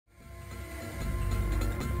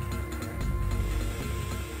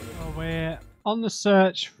we're on the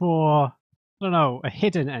search for, I don't know, a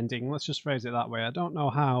hidden ending. Let's just phrase it that way. I don't know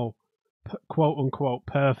how quote-unquote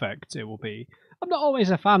perfect it will be. I'm not always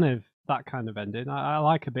a fan of that kind of ending. I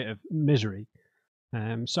like a bit of misery.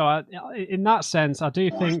 So in that sense, I do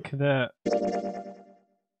think that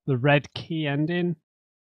the red key ending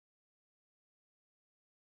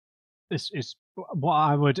is what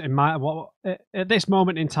I would, at this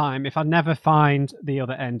moment in time, if I never find the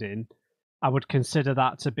other ending, I would consider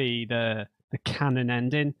that to be the canon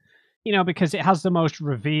ending. You know, because it has the most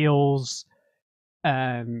reveals.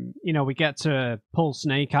 You know, we get to pull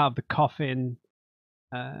Snake out of the coffin.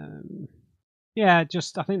 Yeah,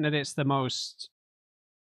 just I think that it's the most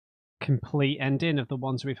complete ending of the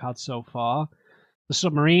ones we've had so far. The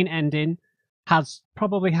submarine ending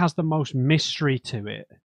probably has the most mystery to it,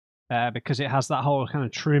 because it has that whole kind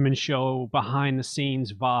of Truman Show behind the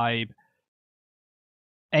scenes vibe.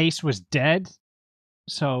 Ace was dead,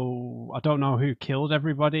 so I don't know who killed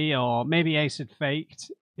everybody, or maybe Ace had faked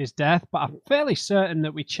his death, but I'm fairly certain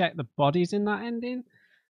that we checked the bodies in that ending.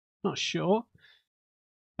 Not sure.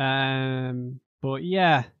 But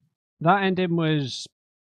yeah, that ending was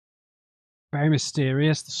very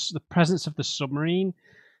mysterious. The presence of the submarine.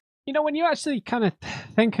 You know, when you actually kind of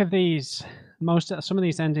think of some of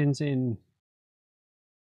these endings in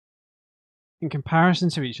comparison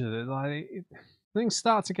to each other, like things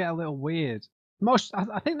start to get a little weird.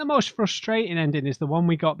 I think the most frustrating ending is the one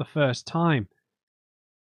we got the first time.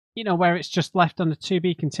 You know, where it's just left on the to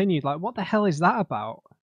be continued. Like, what the hell is that about?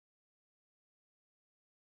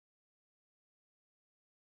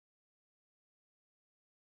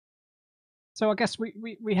 So I guess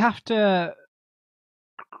we have to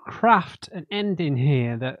craft an ending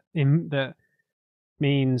here that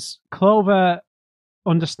means Clover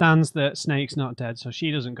understands that Snake's not dead, so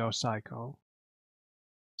she doesn't go psycho.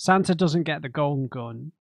 Santa doesn't get the golden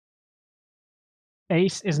gun.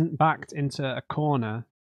 Ace isn't backed into a corner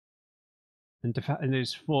and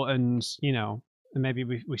his foot, and you know, and maybe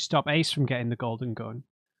we stop Ace from getting the golden gun.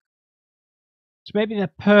 So maybe the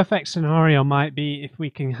perfect scenario might be if we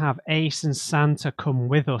can have Ace and Santa come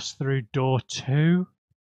with us through door 2.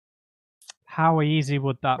 How easy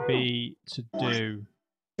would that be to do?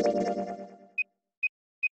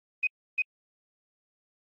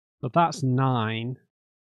 But that's 9.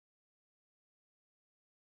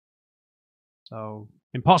 So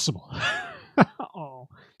impossible. Oh.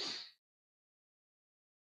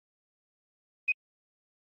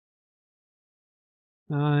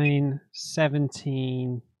 Nine,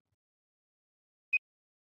 17.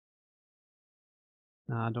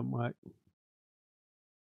 Nah, don't work.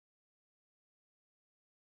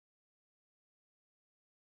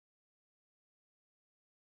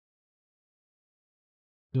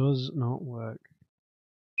 Does not work.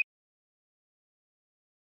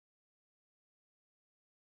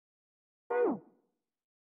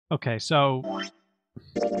 Okay, so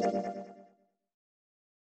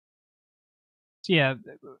yeah,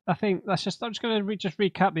 I think I'm just going to just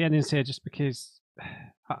recap the endings here, just because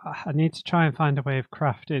I need to try and find a way of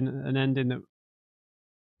crafting an ending that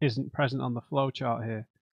isn't present on the flowchart here.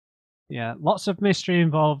 Yeah, lots of mystery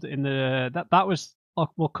involved in that was,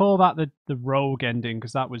 we'll call that the rogue ending,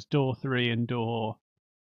 because that was door 3 and door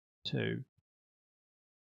 2.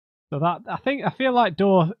 So that I feel like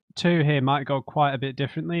door 2 here might go quite a bit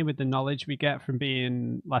differently with the knowledge we get from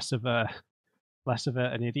being less of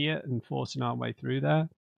an idiot and forcing our way through there.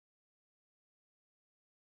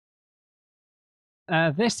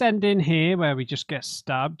 This ending here, where we just get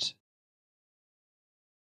stabbed,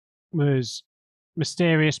 was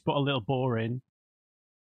mysterious but a little boring.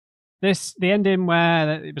 The ending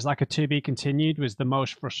where it was like a to be continued was the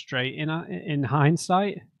most frustrating in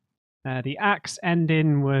hindsight. The axe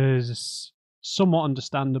ending was somewhat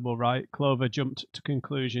understandable, right? Clover jumped to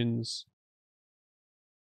conclusions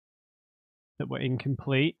that were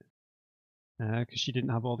incomplete because she didn't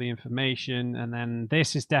have all the information. And then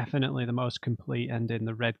this is definitely the most complete ending,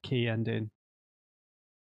 the red key ending,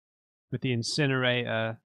 with the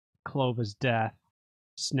incinerator, Clover's death,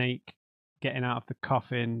 Snake getting out of the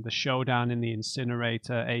coffin, the showdown in the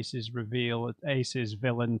incinerator, Ace's reveal, Ace's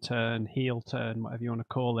villain turn, heel turn, whatever you want to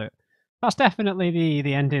call it. That's definitely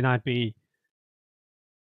the ending I'd be.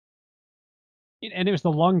 And it was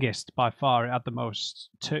the longest by far. It had the most.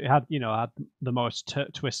 It had the most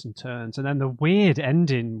twists and turns, and then the weird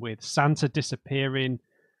ending with Santa disappearing,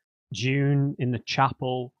 June in the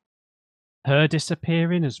chapel, her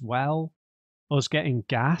disappearing as well, us getting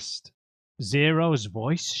gassed, Zero's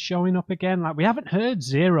voice showing up again. Like, we haven't heard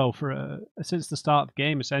Zero since the start of the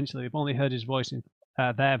game. Essentially, we've only heard his voice in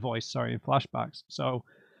their voice, in flashbacks. So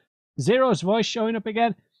Zero's voice showing up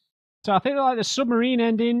again. So I think like the submarine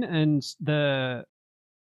ending and the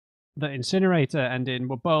incinerator ending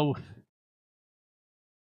were both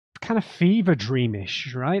kind of fever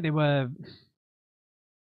dreamish, right? They were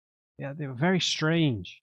very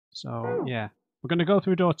strange. So yeah, we're gonna go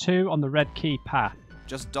through door 2 on the red key path.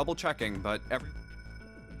 Just double checking, but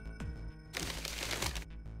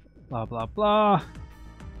Blah blah blah.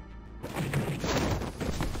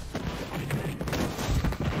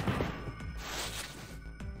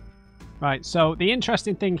 Right, so the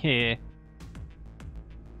interesting thing here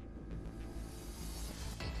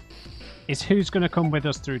is who's going to come with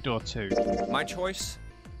us through door 2. My choice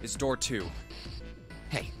is door 2.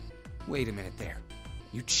 Hey, wait a minute there.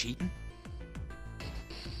 You cheating?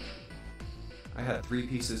 I had 3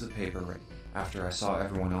 pieces of paper ready. After I saw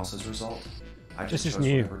everyone else's result, I just This is chose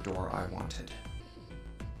new. whatever door I wanted.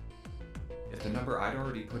 If the number I'd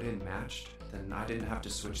already put in matched, then I didn't have to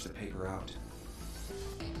switch the paper out.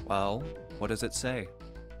 Well, what does it say?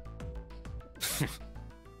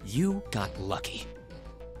 You got lucky.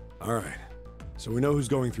 Alright, so we know who's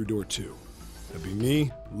going through door 2. That'd be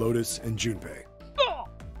me, Lotus, and Junpei.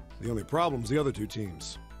 The only problem's the other 2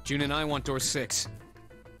 teams. June and I want door 6.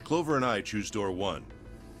 Clover and I choose door 1.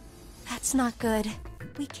 That's not good.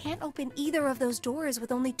 We can't open either of those doors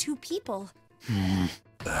with only 2 people.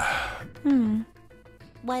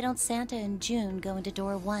 Why don't Santa and June go into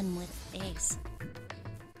door 1 with Ace?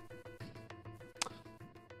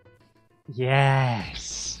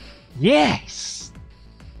 Yes. Yes.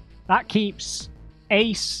 That keeps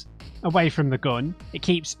Ace away from the gun. It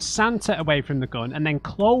keeps Santa away from the gun. And then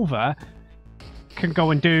Clover can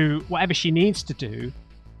go and do whatever she needs to do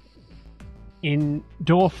in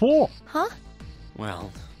door 4. Huh? Well,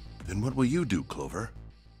 Then what will you do, Clover?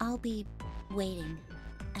 I'll be waiting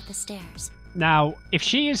at the stairs. Now, if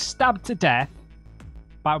she is stabbed to death,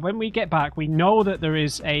 but when we get back, we know that there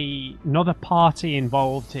is another party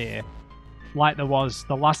involved here, like there was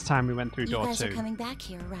the last time we went through You door guys 2. are coming back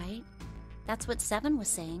here, right? That's what Seven was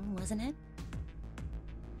saying, wasn't it?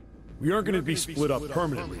 We aren't going to be split up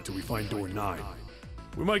permanently till we find door 9.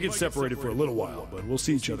 We might get separated for a little while, but we'll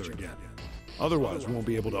see each other again. Otherwise, we won't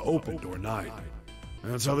be able to open door 9.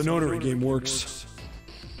 That's how the Nonary game works.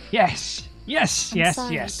 Yes, yes, I'm yes,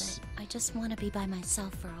 sorry, yes. but I just want to be by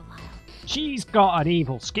myself for a while. She's got an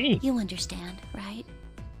evil scheme. You understand, right?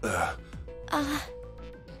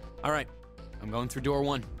 all right. I'm going through door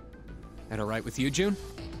 1. That all right with you, June?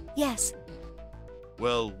 Yes.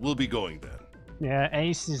 Well, we'll be going then. Yeah,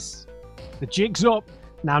 Ace is... The jig's up.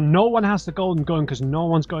 Now no one has the golden gun because no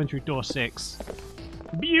one's going through door 6.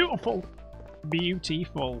 Beautiful.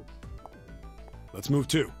 Beautiful. Let's move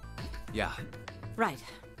 2. Yeah. Right.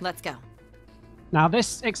 Let's go. Now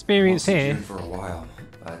this experience I'll see here June for a while,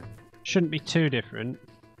 but shouldn't be too different.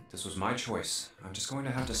 this was my choice. I'm just going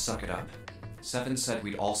to have to suck it up. Seven said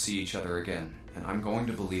we'd all see each other again, and I'm going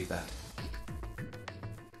to believe that.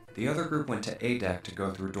 The other group went to A deck to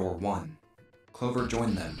go through door 1. Clover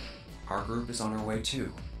joined them. Our group is on our way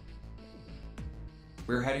too.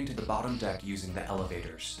 We're heading to the bottom deck using the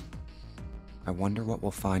elevators. I wonder what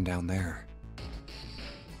we'll find down there.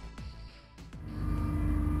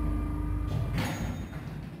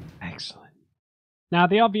 Excellent. Now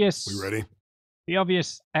the obvious... We ready? The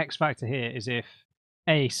obvious X factor here is if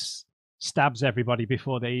Ace stabs everybody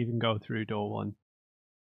before they even go through door 1.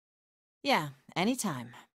 Yeah, anytime.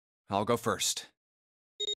 I'll go first.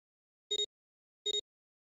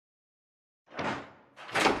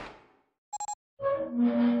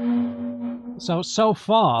 So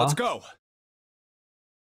far... Let's go!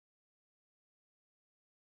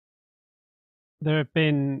 There have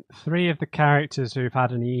been 3 of the characters who've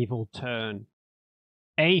had an evil turn.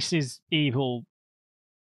 Ace is evil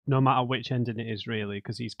no matter which ending it is, really,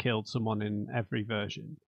 because he's killed someone in every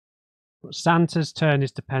version. But Santa's turn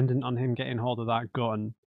is dependent on him getting hold of that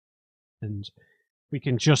gun, and we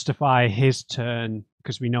can justify his turn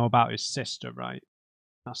because we know about his sister, right?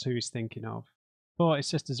 That's who he's thinking of. But his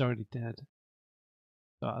sister's already dead.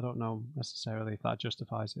 So I don't know necessarily if that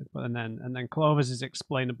justifies it. But and then Clover's is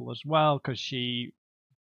explainable as well because she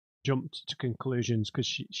jumped to conclusions because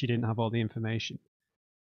she didn't have all the information.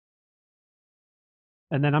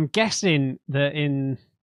 And then I'm guessing that in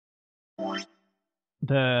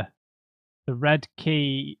the red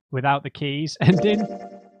key without the keys ending,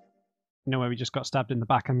 where we just got stabbed in the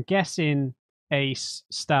back, I'm guessing Ace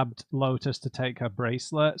stabbed Lotus to take her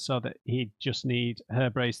bracelet so that he'd just need her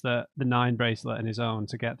bracelet, the 9 bracelet, and his own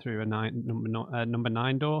to get through a number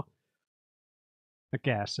 9 door, I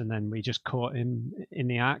guess. And then we just caught him in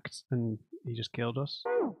the act and he just killed us.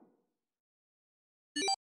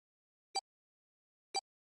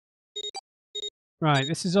 Right,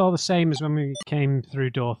 this is all the same as when we came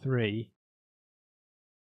through door 3.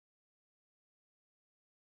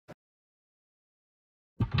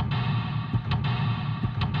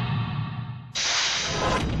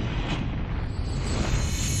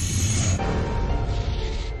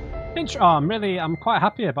 I'm quite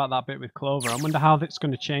happy about that bit with Clover. I wonder how that's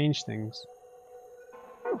going to change things.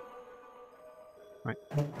 Right.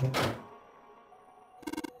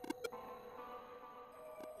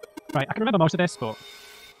 Right, I can remember most of this, but...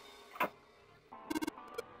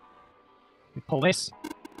 We pull this.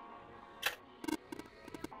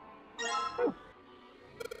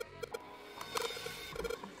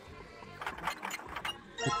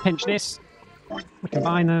 We pinch this. We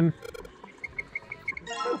combine them.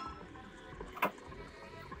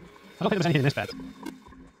 I don't think there was anything in this bed.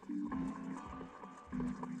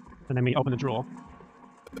 And then we open the drawer.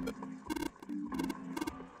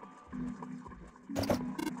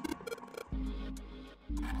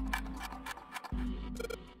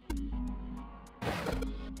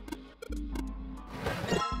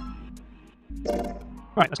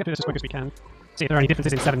 Right, let's get through this as quick as we can. See if there are any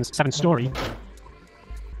differences in Seven's story.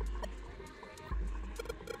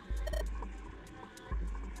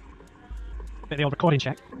 Bit of the old recording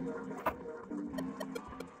check.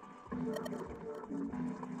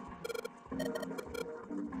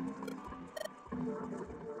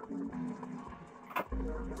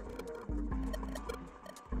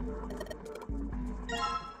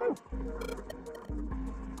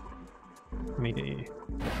 Maybe.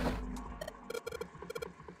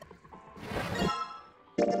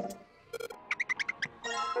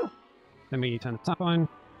 Then we turn the tap on.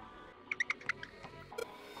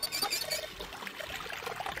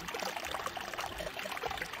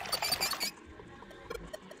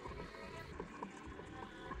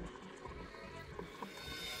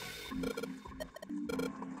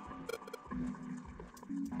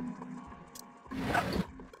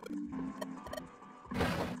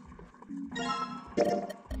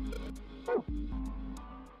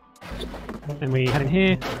 Then we head in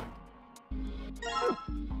here.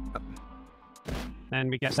 Then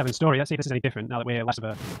we get Seven's story. Let's see if this is any different now that we're less of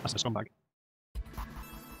a scumbag.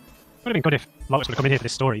 Would have been good if Lugos would have come in here for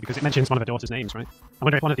this story, because it mentions one of her daughter's names, right? I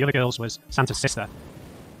wonder if one of the other girls was Santa's sister.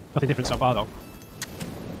 Nothing different so far, though.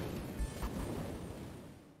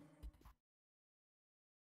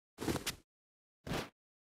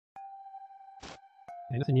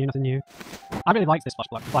 Okay, nothing new, nothing new. I really liked this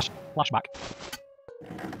flashback.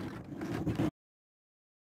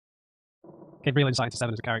 Gave real insight into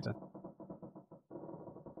Seven as a character.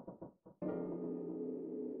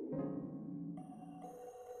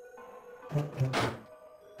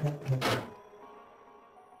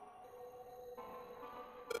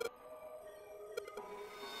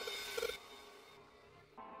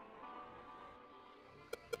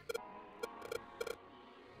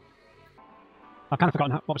 I've kind of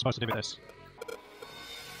forgotten what we're supposed to do with this.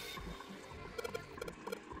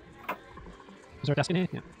 Is there a desk in here?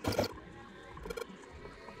 Yeah.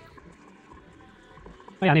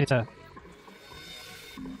 Oh yeah, I needed to...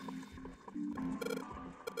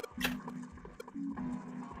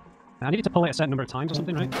 I needed to pull it a certain number of times or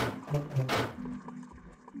something, right? I'm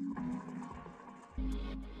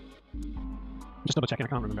just double checking, I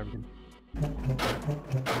can't remember everything.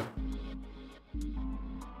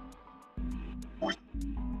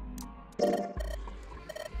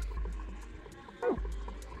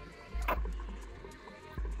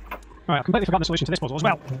 Alright, I've completely forgotten the solution to this puzzle as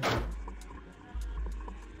well.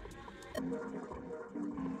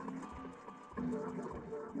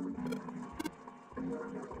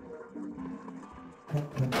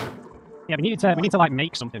 Yeah, we need to like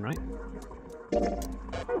make something, right?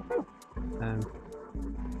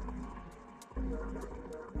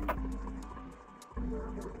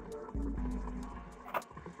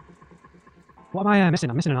 What am I missing?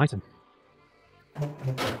 I'm missing an item.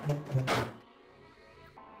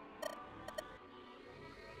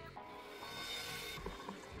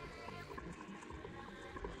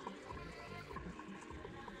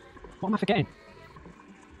 What am I forgetting?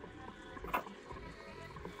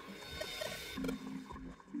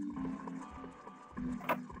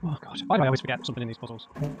 Oh god, why do I always forget something in these puzzles?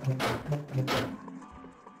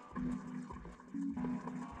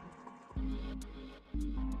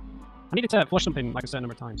 I needed to flush something like a certain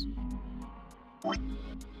number of times.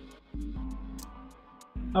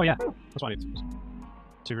 Oh yeah, that's what I need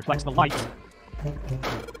to reflect the light.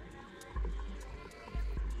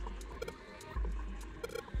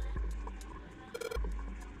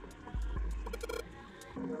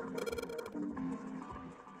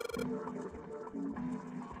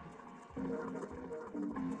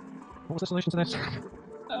 What was the solution to this?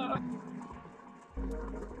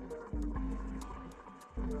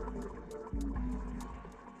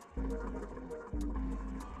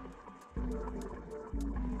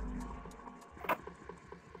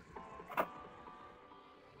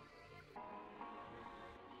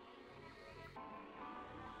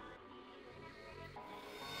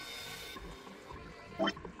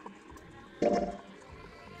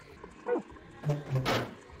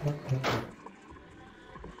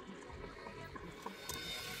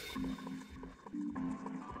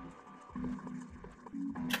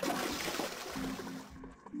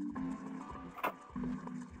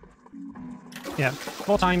 Yeah,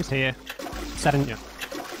 4 times here, 7, yeah.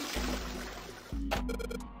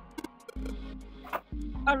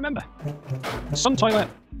 I remember! The sun toilet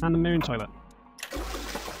and the moon toilet.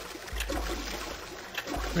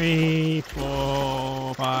 3,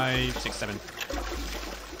 4, 5, 6, 7.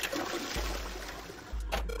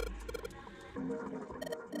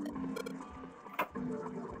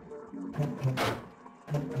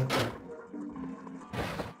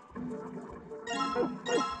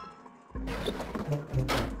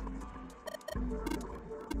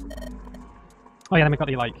 Oh yeah, then we've got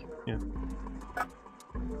the like, yeah.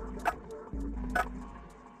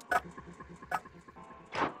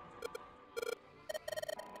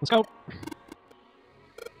 Let's go.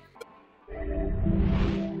 I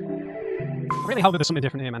really hope that there's something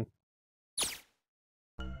different here, man.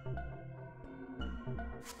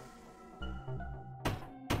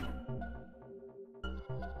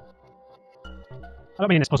 I don't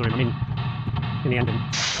mean in this puzzle room, I mean in the ending.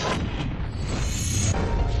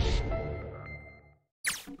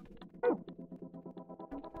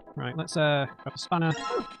 Right, let's grab a spanner.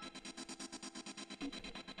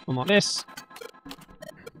 Unlock this.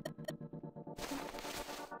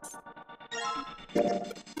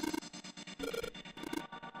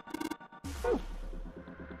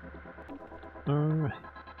 Alright.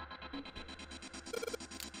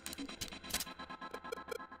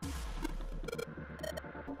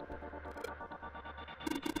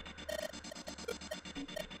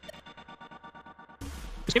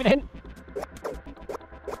 Just give it a hint.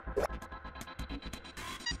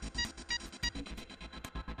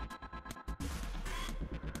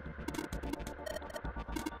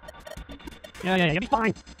 Yeah, you'll be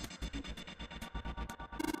fine.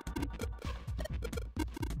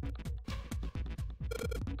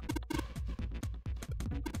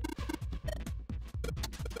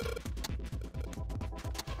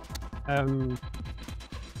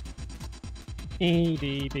 E,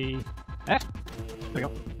 D, B, F. There we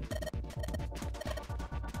go.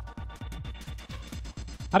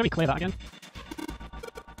 How do we clear that again?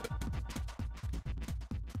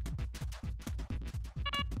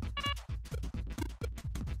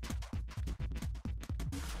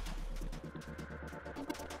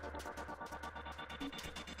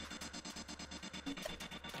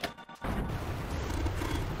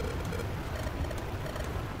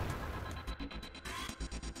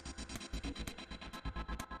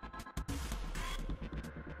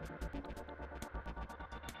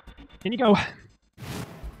 In you go.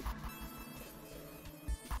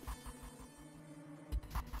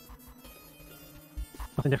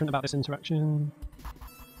 Nothing different about this interaction.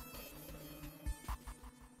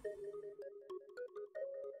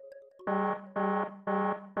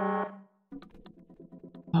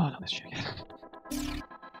 Oh, not this shit again.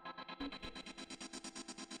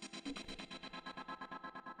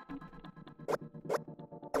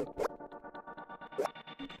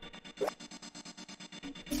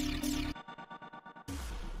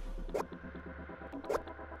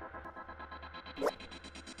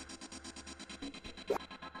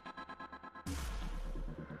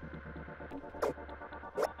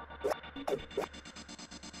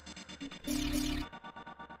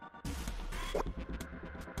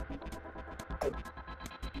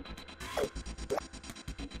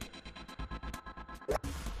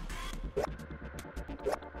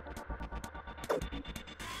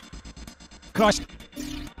 Christ.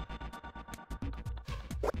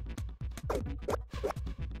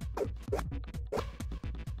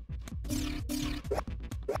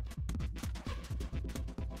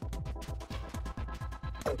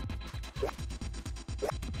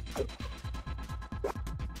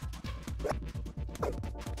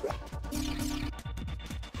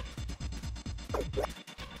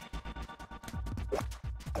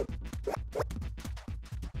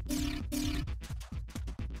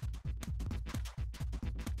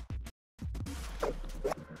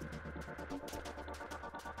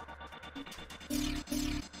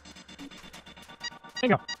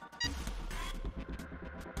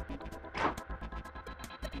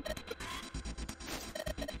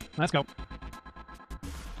 Let's go.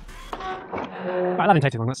 Right, that didn't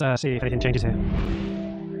take too long. Let's see if anything changes here.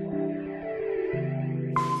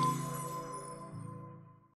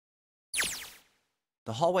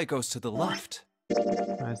 The hallway goes to the left.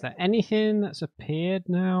 Right, is there anything that's appeared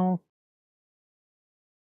now?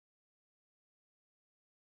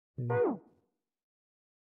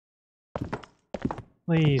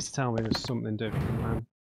 Please tell me there's something different, man.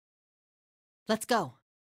 Let's go.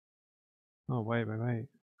 Oh, wait.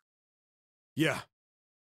 Yeah.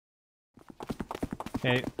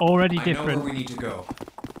 Okay, already I know different. where we need to go.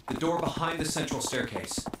 The door behind the central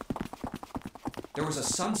staircase. There was a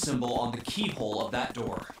sun symbol on the keyhole of that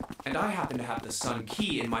door, and I happen to have the sun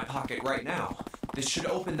key in my pocket right now. This should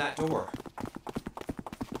open that door.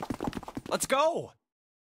 Let's go!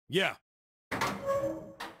 Yeah.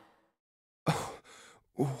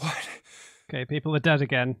 What? Okay, people are dead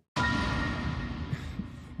again.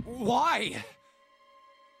 Why?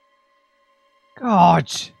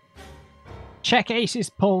 God! Check Ace's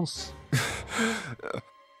pulse.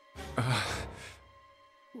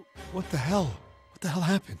 What the hell? What the hell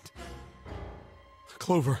happened?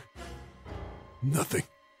 Clover. Nothing.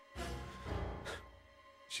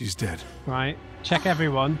 She's dead. Right, check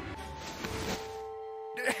everyone.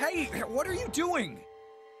 Hey, what are you doing?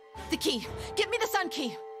 The key. Give me the sun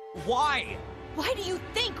key. Why? Why do you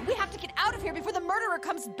think we have to get out of here before the murderer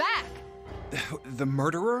comes back? The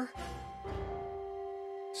murderer?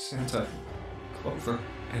 Santa, Clover,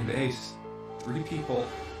 and Ace. 3 people,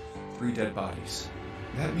 3 dead bodies.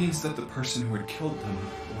 That means that the person who had killed them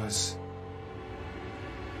was...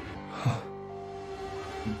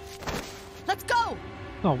 Let's go!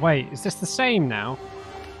 Oh, wait, is this the same now?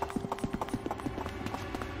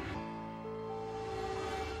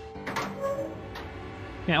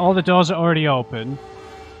 Yeah, all the doors are already open.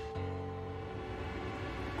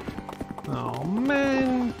 Oh,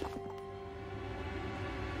 man.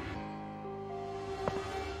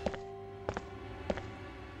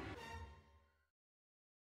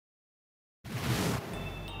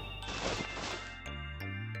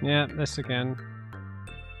 Yeah, this again.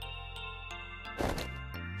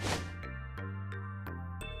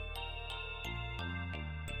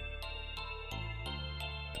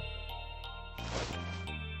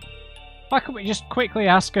 Why can't we just quickly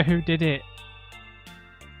ask her who did it?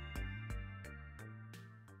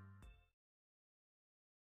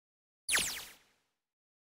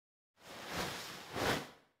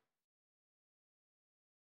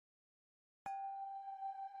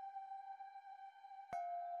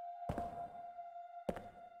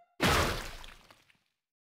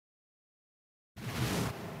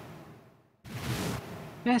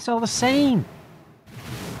 Yeah, it's all the same.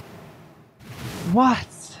 What?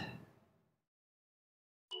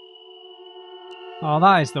 Oh,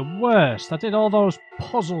 that is the worst. I did all those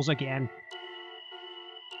puzzles again.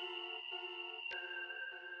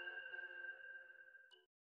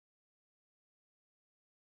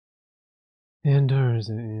 The Endor is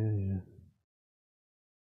it? Yeah.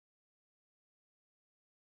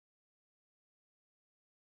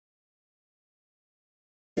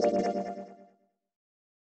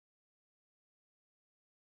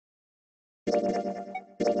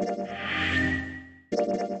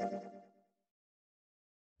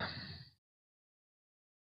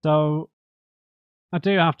 So, I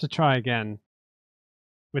do have to try again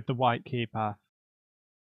with the white key path.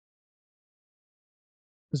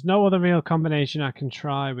 There's no other real combination I can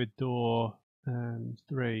try with door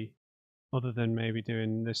 3, other than maybe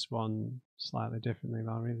doing this one slightly differently,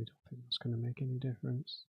 but I really don't think that's going to make any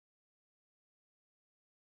difference.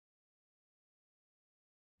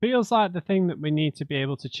 Feels like the thing that we need to be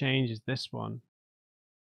able to change is this one.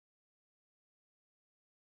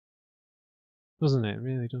 Doesn't it? It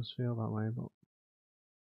really does feel that way, but...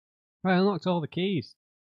 I unlocked all the keys.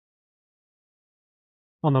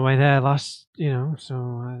 On the way there last,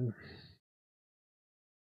 so...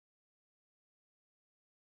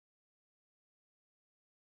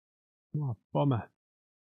 What a bummer.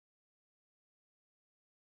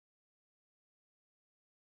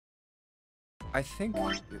 I think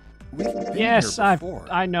we've been Yes, here before.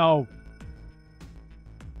 I know.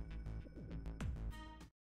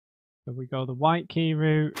 So we go the white key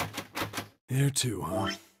route. There too, huh?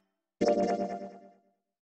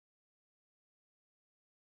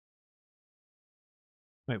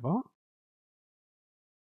 Wait, what?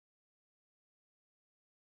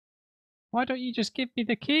 Why don't you just give me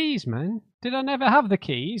the keys, man? Did I never have the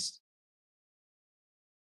keys?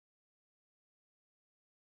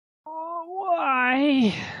 Oh,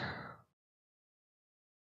 why?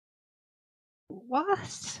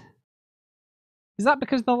 What? Is that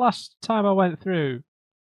because the last time I went through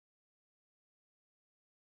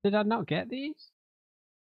Did I not get these?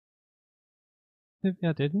 Maybe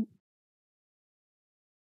I didn't.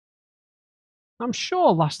 I'm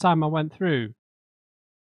sure last time I went through,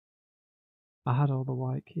 I had all the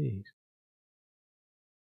white keys.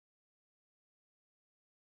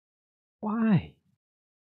 Why?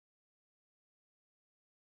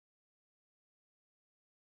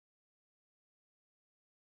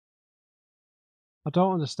 I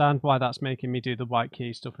don't understand why that's making me do the white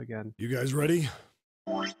key stuff again. You guys ready?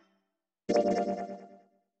 What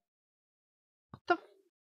the?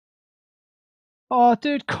 Oh,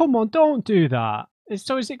 dude, come on, don't do that.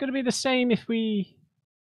 So is it going to be the same if we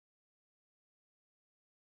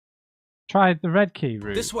try the red key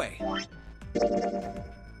route? This way.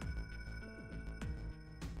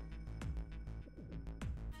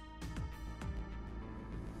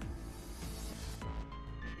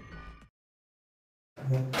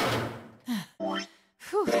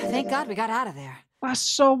 Whew, thank God we got out of there. That's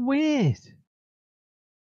so weird.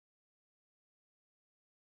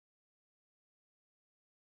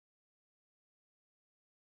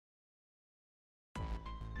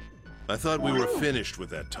 I thought we were finished with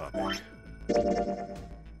that topic.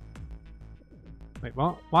 Wait,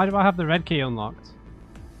 what? Why do I have the red key unlocked?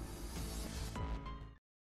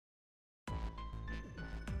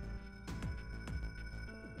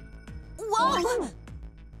 Whoa!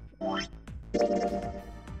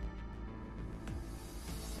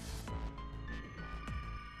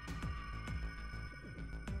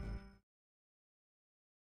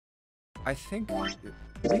 I think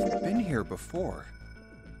we've been here before.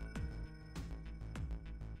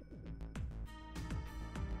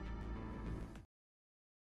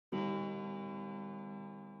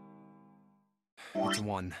 It's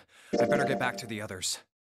 1. I better get back to the others.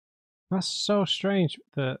 That's so strange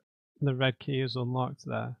that the red key is unlocked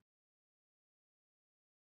there.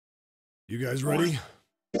 You guys ready?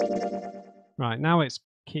 Right, now it's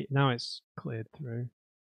cleared through.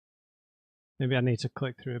 Maybe I need to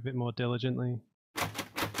click through a bit more diligently.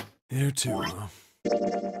 Here too, huh?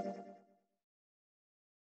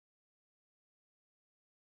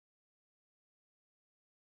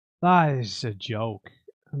 That is a joke.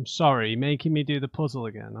 I'm sorry, making me do the puzzle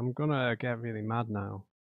again. I'm gonna get really mad now.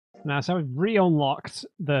 Now, so I've re-unlocked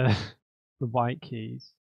the white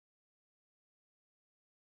keys.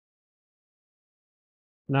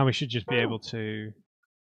 Now we should just be able to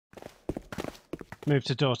move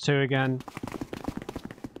to door 2 again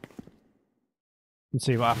and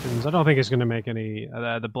see what happens. I don't think it's going to make any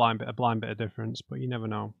a blind bit of difference, but you never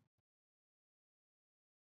know.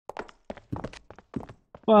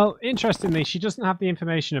 Well, interestingly, she doesn't have the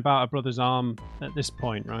information about her brother's arm at this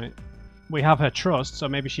point, right? We have her trust, so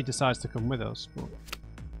maybe she decides to come with us. But...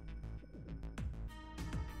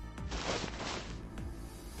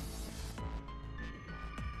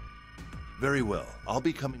 Very well. I'll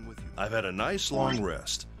be coming with you. I've had a nice long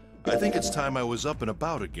rest. I think it's time I was up and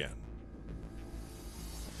about again.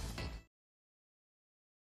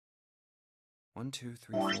 One, 2,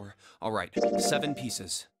 3, 4. All right, 7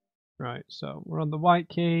 pieces. Right, so we're on the white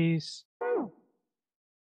keys.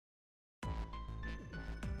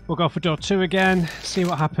 We'll go for door 2 again, see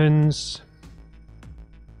what happens.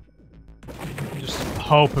 Just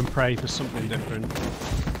hope and pray for something different.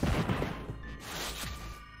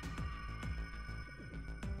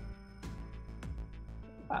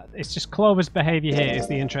 It's just Clover's behaviour here is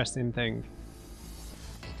the interesting thing.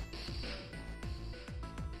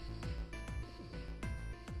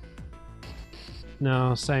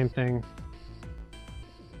 No, same thing.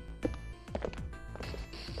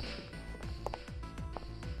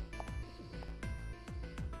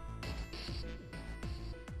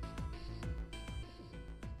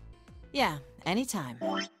 Yeah, anytime.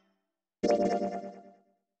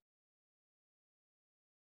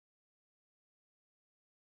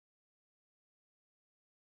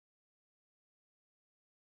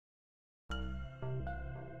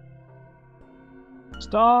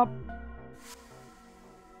 Stop!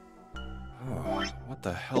 Oh, what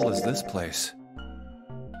the hell is this place?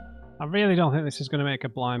 I really don't think this is going to make a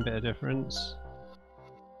blind bit of difference.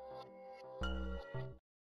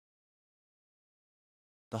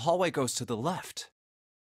 The hallway goes to the left.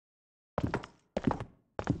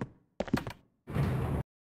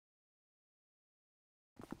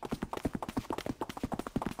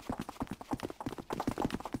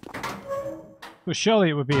 Well, surely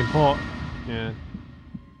it would be important. Yeah.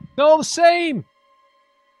 It's all the same!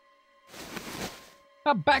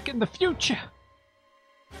 I'm back in the future!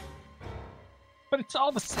 But it's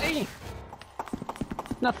all the same!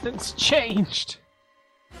 Nothing's changed!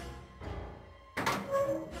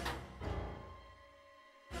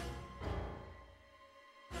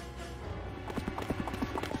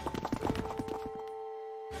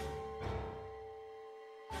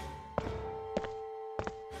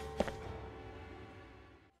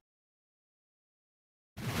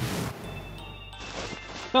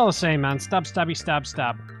 All the same, man. Stab, stabby, stab,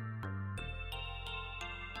 stab.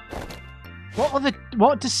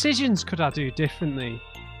 What decisions could I do differently?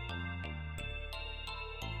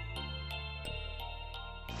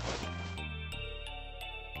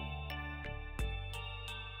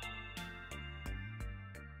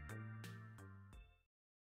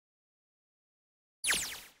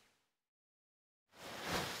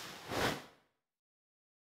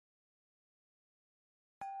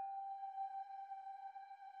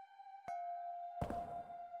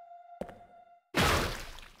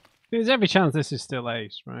 There's every chance this is still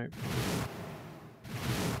ace, right?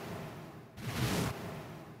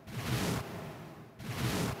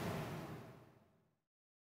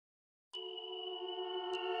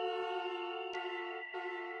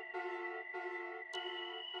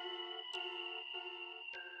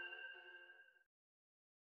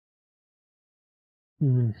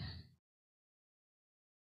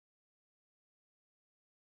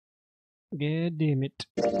 God damn it.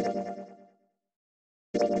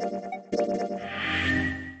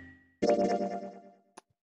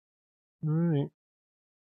 Alright.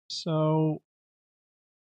 So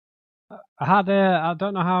I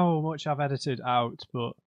don't know how much I've edited out,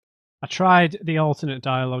 but I tried the alternate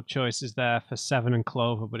dialogue choices there for 7 and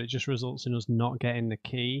Clover, but it just results in us not getting the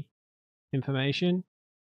key information.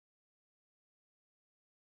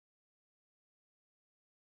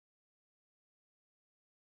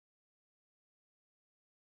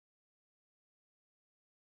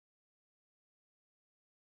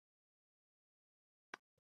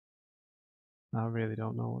 I really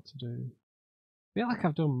don't know what to do. I feel like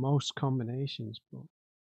I've done most combinations, but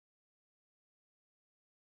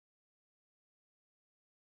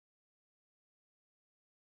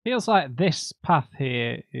feels like this path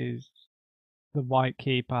here is the white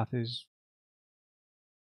key path is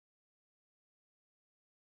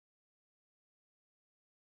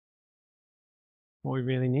what we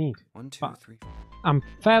really need. 1, 2, But 3. I'm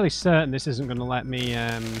fairly certain this isn't going to let me.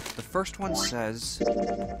 The first one says.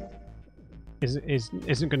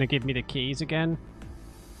 Isn't going to give me the keys again.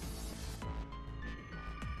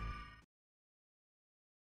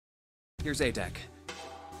 Here's A deck.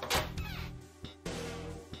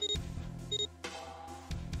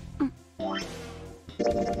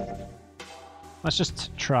 Let's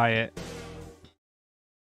just try it.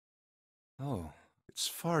 Oh. It's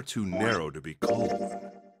far too narrow to be called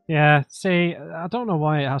one. Yeah, see, I don't know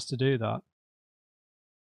why it has to do that.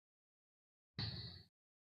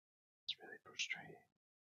 It's really frustrating.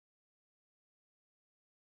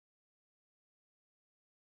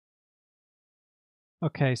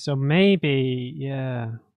 Okay, so maybe,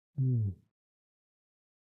 yeah.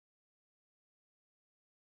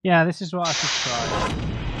 Yeah, this is what I should try.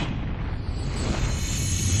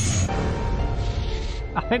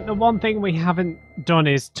 I think the one thing we haven't done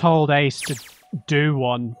is told Ace to do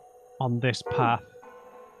one on this path.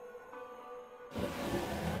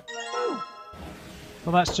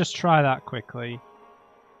 Well, let's just try that quickly.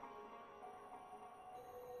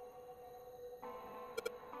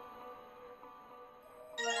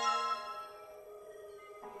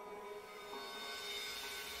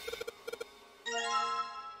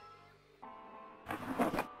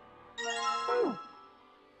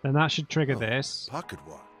 Then that should trigger this. Pocket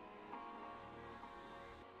watch.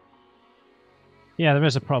 Yeah, there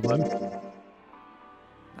is a problem.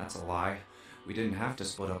 That's a lie. We didn't have to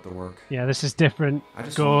split up the work. Yeah, this is different. I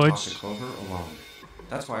just want to Good. talk to Clover alone.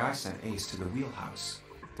 That's why I sent Ace to the wheelhouse.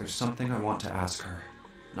 There's something I want to ask her,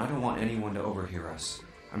 and I don't want anyone to overhear us.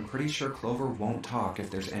 I'm pretty sure Clover won't talk if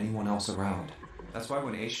there's anyone else around. That's why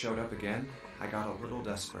when Ace showed up again, I got a little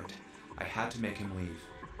desperate. I had to make him leave.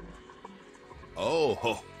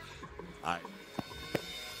 Oh,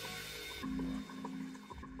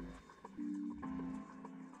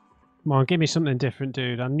 Come on, give me something different,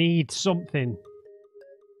 dude. I need something.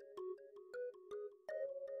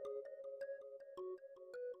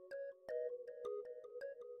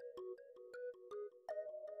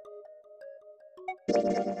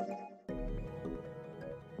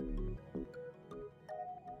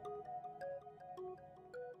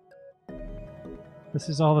 This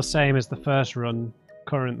is all the same as the first run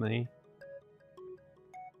currently.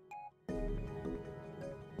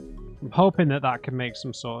 I'm hoping that that can make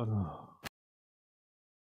some sort of...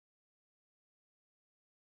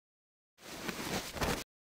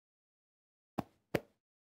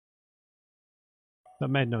 That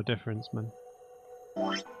made no difference, man.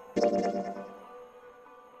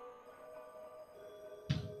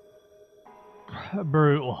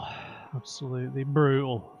 Brutal. Absolutely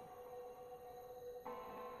brutal.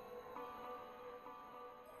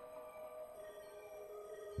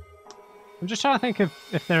 I'm just trying to think of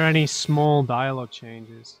if there are any small dialogue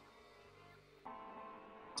changes.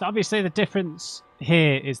 So obviously the difference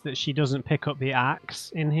here is that she doesn't pick up the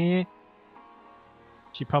axe in here.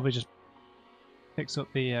 She probably just picks up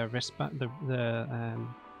the wristband, the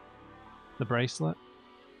bracelet.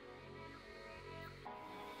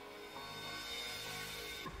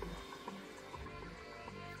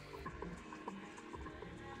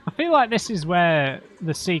 I feel like this is where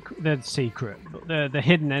the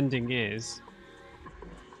hidden ending is,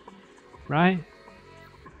 right?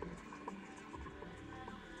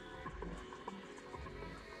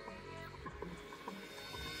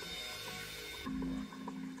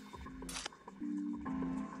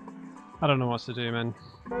 I don't know what to do, man.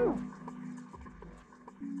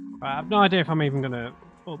 I have no idea if I'm even gonna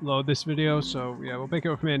upload this video, so yeah, we'll pick it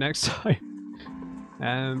up from here next time.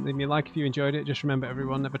 Leave me a like if you enjoyed it. Just remember,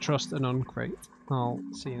 everyone, never trust an uncrate. I'll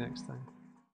see you next time.